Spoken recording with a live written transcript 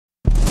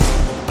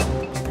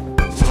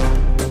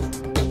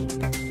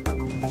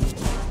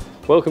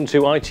Welcome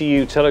to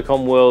ITU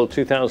Telecom World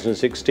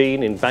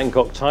 2016 in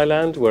Bangkok,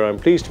 Thailand, where I'm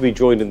pleased to be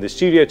joined in the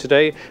studio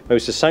today by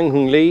Mr.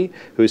 Sanghun Lee,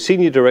 who is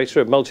Senior Director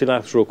at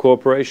Multilateral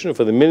Corporation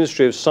for the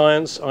Ministry of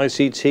Science,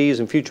 ICTs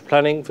and Future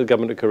Planning for the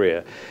Government of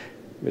Korea.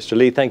 Mr.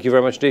 Lee, thank you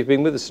very much indeed for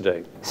being with us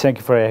today. Thank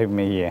you for having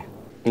me here.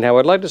 Now,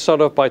 I'd like to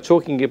start off by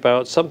talking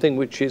about something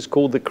which is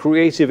called the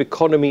Creative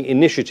Economy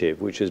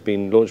Initiative, which has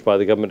been launched by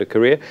the Government of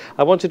Korea.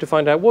 I wanted to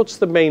find out what's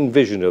the main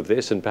vision of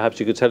this, and perhaps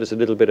you could tell us a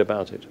little bit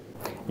about it.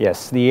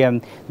 Yes,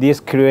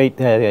 this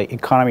Creative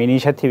Economy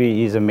Initiative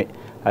is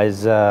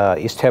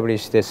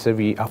established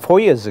 4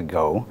 years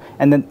ago,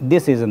 and then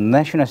this is a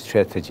national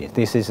strategy.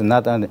 This is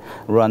not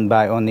run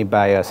only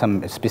by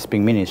some specific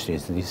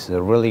ministries. This is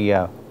really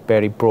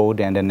very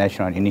broad and a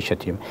national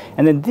initiative.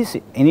 And then this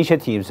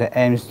initiative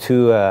aims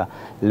to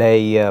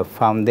lay a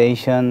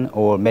foundation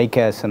or make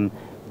some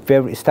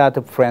very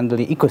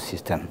startup-friendly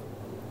ecosystem.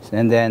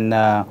 And then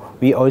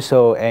we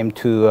also aim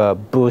to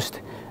boost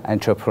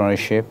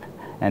entrepreneurship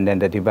and then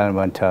the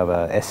development of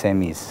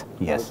SMEs,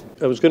 yes.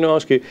 I was going to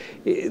ask you,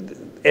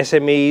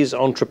 SMEs,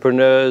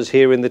 entrepreneurs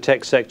here in the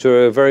tech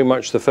sector are very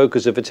much the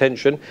focus of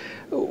attention.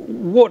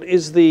 What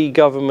is the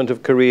government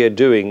of Korea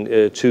doing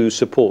to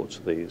support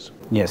these?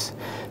 Yes,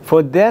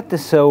 for that,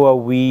 so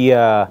we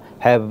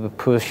have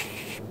pushed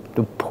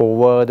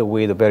forward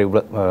with very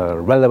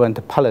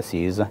relevant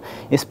policies.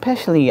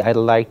 Especially, I'd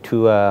like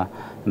to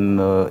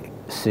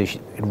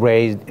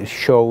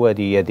show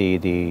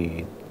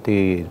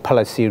the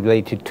policy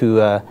related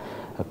to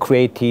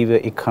Creative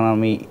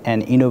Economy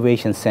and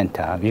Innovation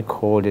Center. We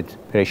called it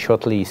very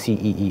shortly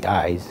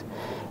CEEIs.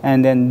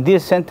 And then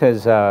these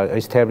centers are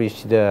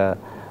established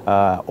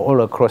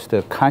all across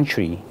the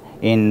country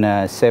in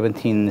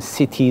 17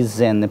 cities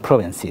and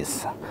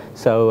provinces.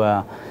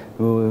 So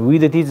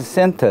with these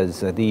centers,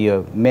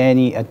 the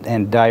many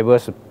and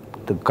diverse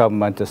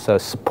government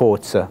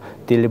supports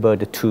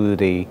delivered to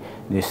the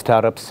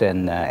startups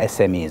and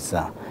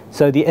SMEs.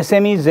 So the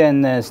SMEs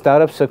and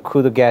startups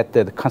could get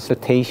the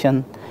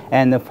consultation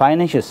and the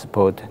financial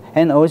support,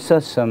 and also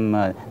some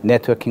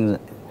networking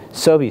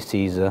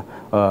services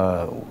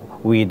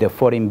with the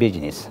foreign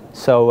business.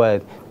 So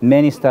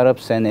many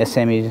startups and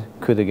SMEs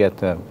could get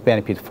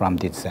benefit from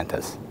these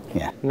centers.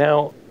 Yeah.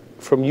 Now,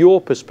 from your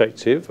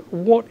perspective,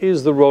 what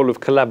is the role of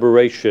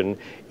collaboration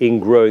in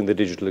growing the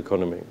digital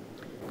economy?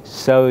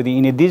 So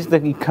in the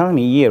digital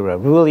economy era,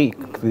 really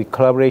the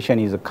collaboration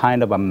is a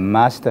kind of a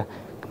master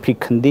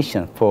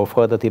precondition for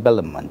further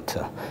development.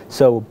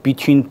 So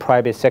between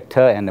private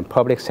sector and the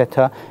public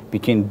sector,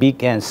 between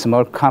big and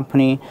small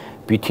company,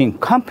 between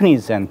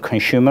companies and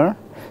consumer.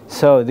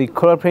 So the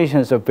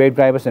collaborations are very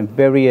diverse and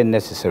very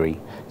necessary.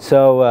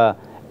 So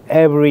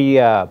every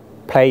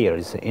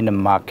players in the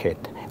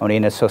market or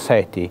in a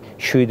society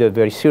should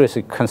very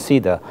seriously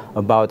consider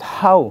about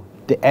how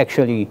they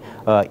actually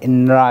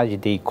enlarge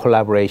the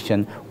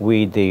collaboration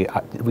with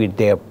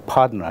their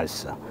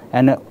partners.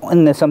 And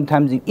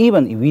sometimes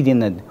even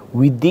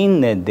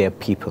within their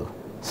people.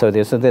 So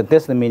that's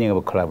the meaning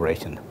of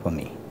collaboration for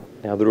me.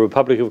 Now, the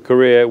Republic of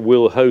Korea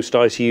will host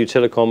ITU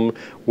Telecom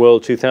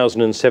World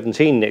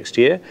 2017 next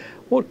year.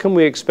 What can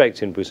we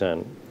expect in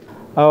Busan?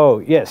 Oh,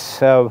 yes.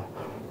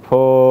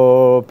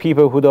 For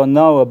people who don't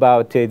know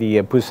about the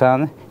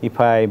Busan, if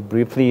I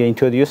briefly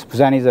introduce,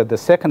 Busan is the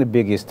second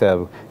biggest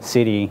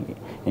city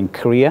in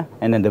Korea,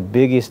 and then the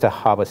biggest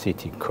harbor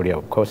city in Korea,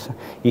 of course.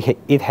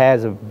 It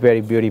has a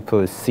very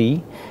beautiful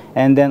sea,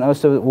 and then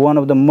also one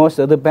of the most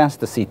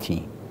advanced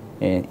city,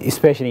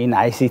 especially in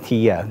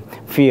ICT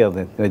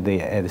field,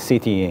 the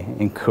city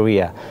in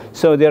Korea.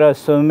 So there are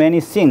so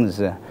many things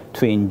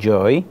to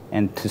enjoy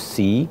and to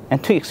see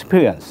and to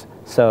experience.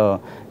 So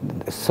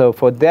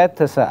for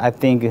that, I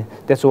think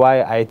that's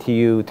why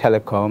ITU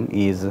Telecom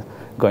is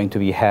going to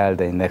be held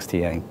next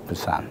year in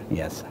Busan,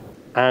 yes.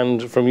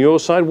 And from your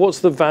side,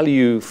 what's the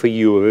value for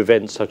you of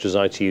events such as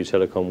ITU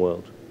Telecom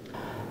World?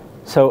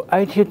 So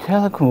ITU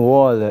Telecom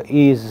World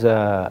is,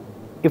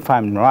 if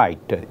I'm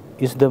right,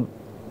 is the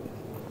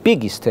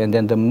biggest and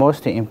then the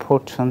most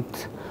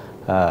important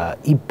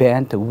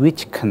event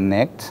which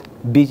connects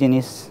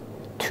business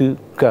to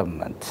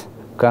government,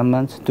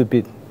 government to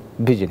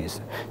business.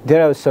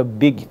 There are some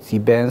big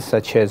events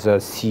such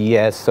as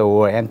CS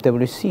or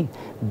MWC,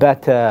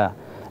 but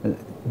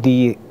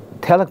the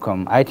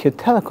Telecom, ITU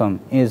Telecom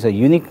is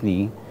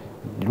uniquely,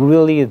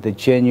 really the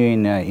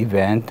genuine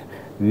event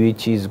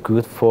which is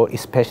good for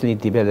especially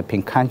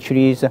developing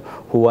countries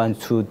who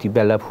want to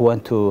develop, who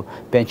want to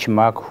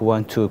benchmark, who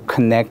want to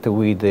connect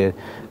with the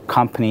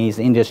companies,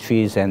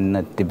 industries,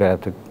 and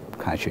developed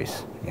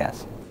countries.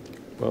 Yes.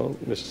 Well,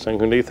 Mr.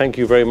 Sanghun Lee, thank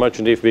you very much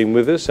indeed for being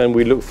with us, and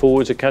we look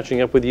forward to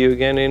catching up with you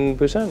again in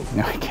Busan.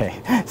 Okay.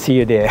 See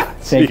you there.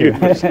 Thank you.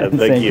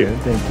 Thank you.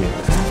 Thank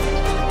you.